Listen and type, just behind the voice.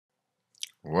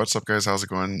What's up, guys? How's it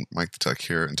going? MikeTheTech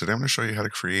here, and today I'm going to show you how to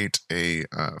create a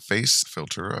face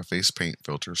filter, a face paint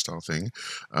filter style thing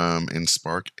in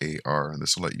SparkAR. And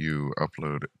this will let you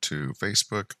upload to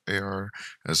Facebook AR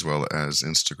as well as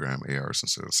Instagram AR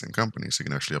since they're the same company, so you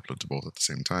can actually upload to both at the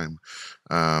same time.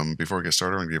 Before we get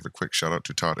started, I'm going to give a quick shout out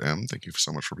to Todd M. Thank you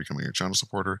so much for becoming a channel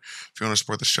supporter. If you want to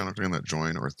support this channel, click on that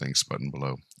join or thanks button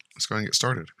below. Let's go ahead and get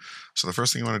started. So the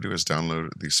first thing you want to do is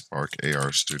download the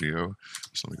SparkAR Studio.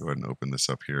 So let me go ahead and open this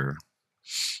up here.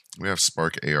 We have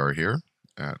SparkAR here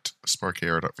at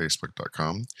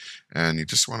sparkar.facebook.com, and you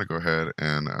just want to go ahead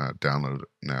and download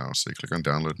now. So you click on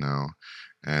download now,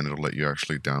 and it'll let you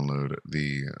actually download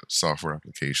the software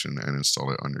application and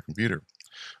install it on your computer.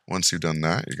 Once you've done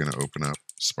that, you're going to open up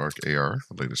SparkAR,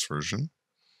 the latest version.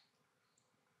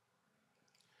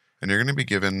 And you're going to be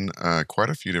given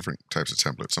quite a few different types of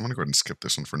templates. I'm going to go ahead and skip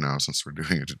this one for now since we're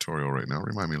doing a tutorial right now.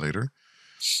 Remind me later.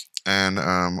 And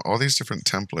all these different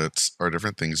templates are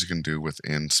different things you can do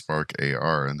within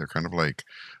SparkAR, and they're kind of like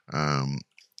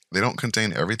they don't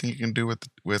contain everything you can do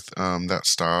with that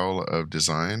style of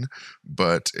design,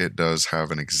 but it does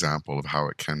have an example of how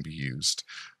it can be used.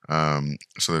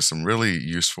 So there's some really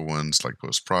useful ones like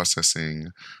post-processing,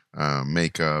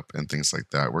 makeup, and things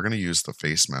like that. We're going to use the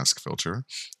face mask filter,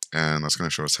 and that's going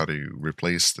to show us how to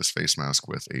replace this face mask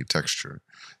with a texture.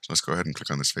 So let's go ahead and click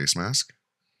on this face mask.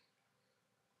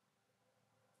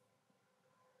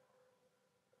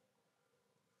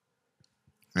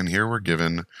 And here we're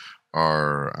given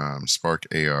our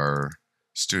SparkAR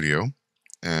Studio,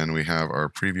 and we have our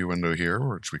preview window here,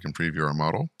 which we can preview our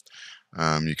model.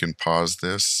 You can pause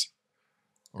this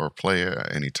or play it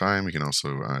at any time. You can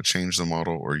also change the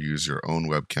model or use your own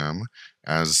webcam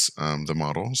as the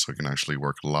model, so it can actually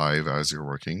work live as you're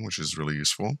working, which is really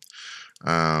useful.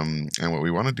 And what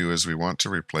we want to do is we want to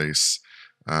replace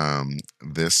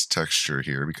this texture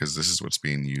here, because this is what's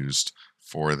being used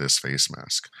for this face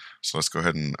mask. So let's go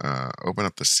ahead and open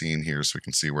up the scene here so we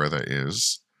can see where that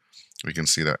is. We can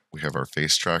see that we have our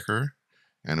face tracker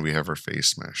and we have our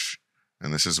face mesh.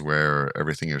 And this is where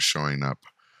everything is showing up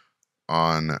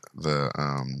on the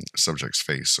subject's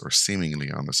face, or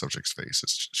seemingly on the subject's face.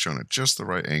 It's shown at just the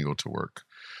right angle to work.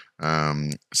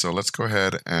 So let's go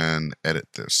ahead and edit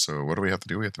this. So what do we have to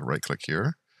do? We have to right click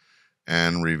here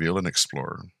and reveal and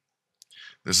explore.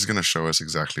 This is going to show us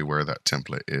exactly where that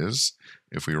template is.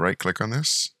 If we right click on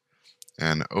this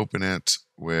and open it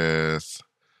with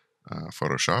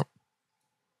Photoshop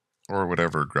or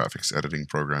whatever graphics editing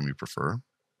program you prefer,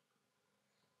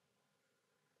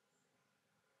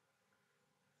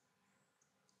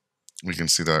 we can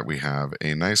see that we have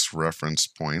a nice reference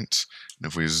point. And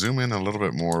if we zoom in a little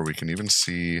bit more, we can even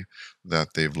see that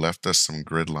they've left us some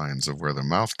grid lines of where the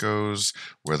mouth goes,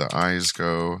 where the eyes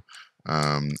go,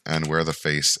 and where the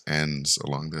face ends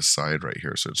along this side right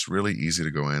here. So it's really easy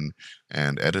to go in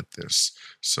and edit this.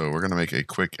 So we're going to make a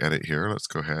quick edit here. Let's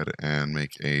go ahead and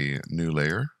make a new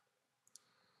layer.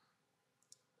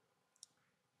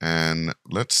 And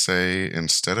let's say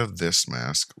instead of this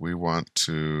mask, we want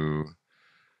to,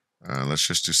 let's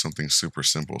just do something super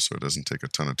simple so it doesn't take a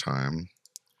ton of time.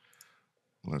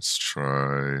 Let's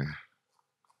try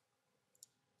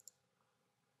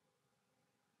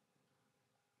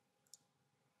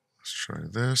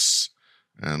this,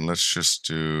 and let's just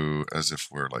do as if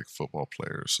we're like football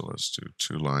players. So let's do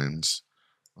 2 lines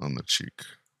on the cheek.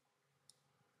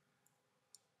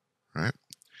 Right?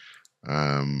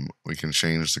 We can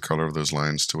change the color of those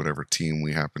lines to whatever team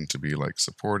we happen to be like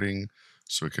supporting.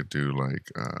 So we could do like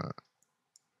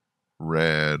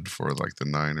red for like the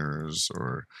Niners,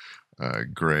 or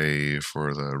gray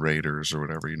for the Raiders, or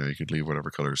whatever. You could leave whatever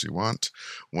colors you want.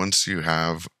 Once you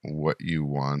have what you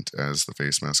want as the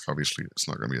face mask, obviously it's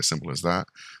not going to be as simple as that.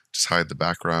 Just hide the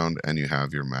background and you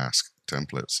have your mask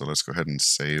template. So let's go ahead and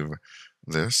save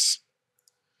this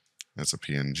as a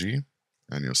PNG,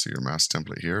 and you'll see your mask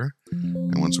template here.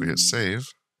 And once we hit save,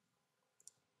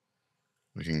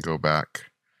 we can go back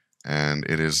and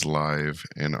it is live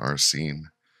in our scene.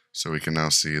 So we can now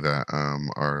see that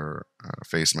our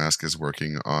face mask is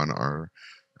working on our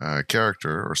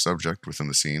character or subject within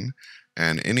the scene,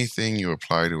 and anything you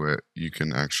apply to it, you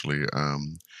can actually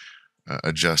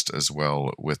adjust as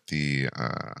well with the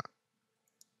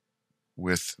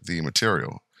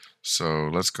material. So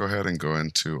let's go ahead and go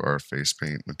into our face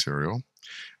paint material,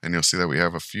 and you'll see that we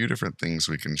have a few different things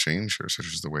we can change here, such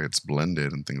as the way it's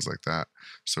blended and things like that.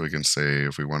 So we can say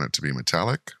if we want it to be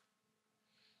metallic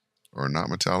or not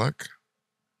metallic,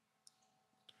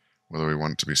 whether we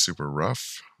want it to be super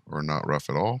rough or not rough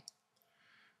at all.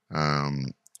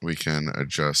 We can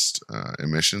adjust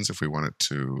emissions if we want it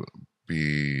to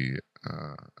be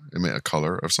emit a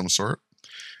color of some sort.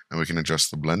 And we can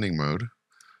adjust the blending mode,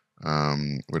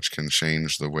 which can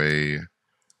change the way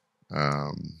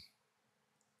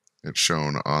it's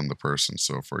shown on the person.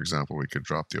 So for example, we could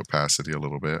drop the opacity a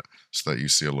little bit so that you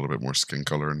see a little bit more skin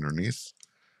color underneath.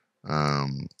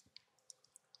 If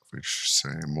we say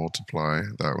multiply,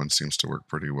 that one seems to work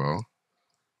pretty well.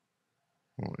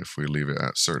 Well, if we leave it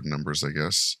at certain numbers, I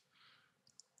guess.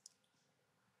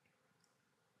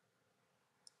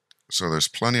 So there's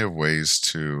plenty of ways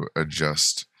to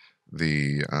adjust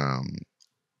the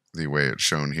way it's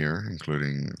shown here,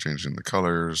 including changing the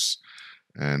colors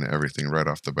and everything right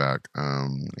off the back.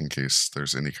 In case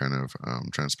there's any kind of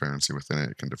transparency within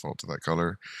it, it can default to that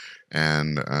color.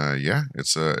 And yeah,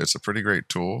 it's a pretty great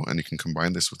tool, and you can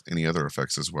combine this with any other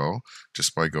effects as well,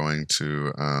 just by going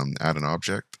to add an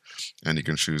object, and you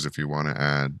can choose if you want to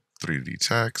add 3D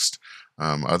text,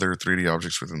 other 3D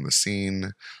objects within the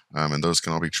scene, and those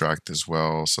can all be tracked as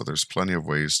well. So there's plenty of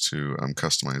ways to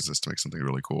customize this to make something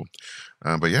really cool.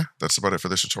 But yeah, that's about it for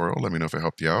this tutorial. Let me know if it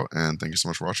helped you out, and thank you so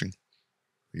much for watching.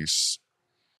 Peace.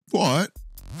 What?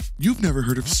 You've never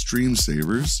heard of stream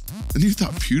savers? And you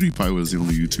thought PewDiePie was the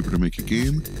only YouTuber to make a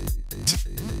game?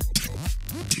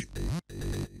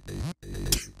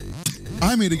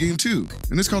 I made a game too,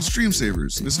 and it's called Stream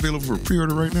Savers, and it's available for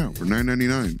pre-order right now for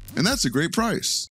 $9.99, and that's a great price.